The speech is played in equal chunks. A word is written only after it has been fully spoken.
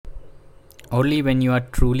Only when you are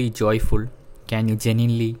truly joyful can you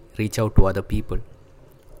genuinely reach out to other people.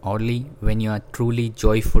 Only when you are truly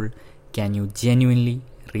joyful can you genuinely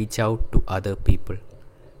reach out to other people.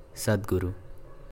 Sadhguru.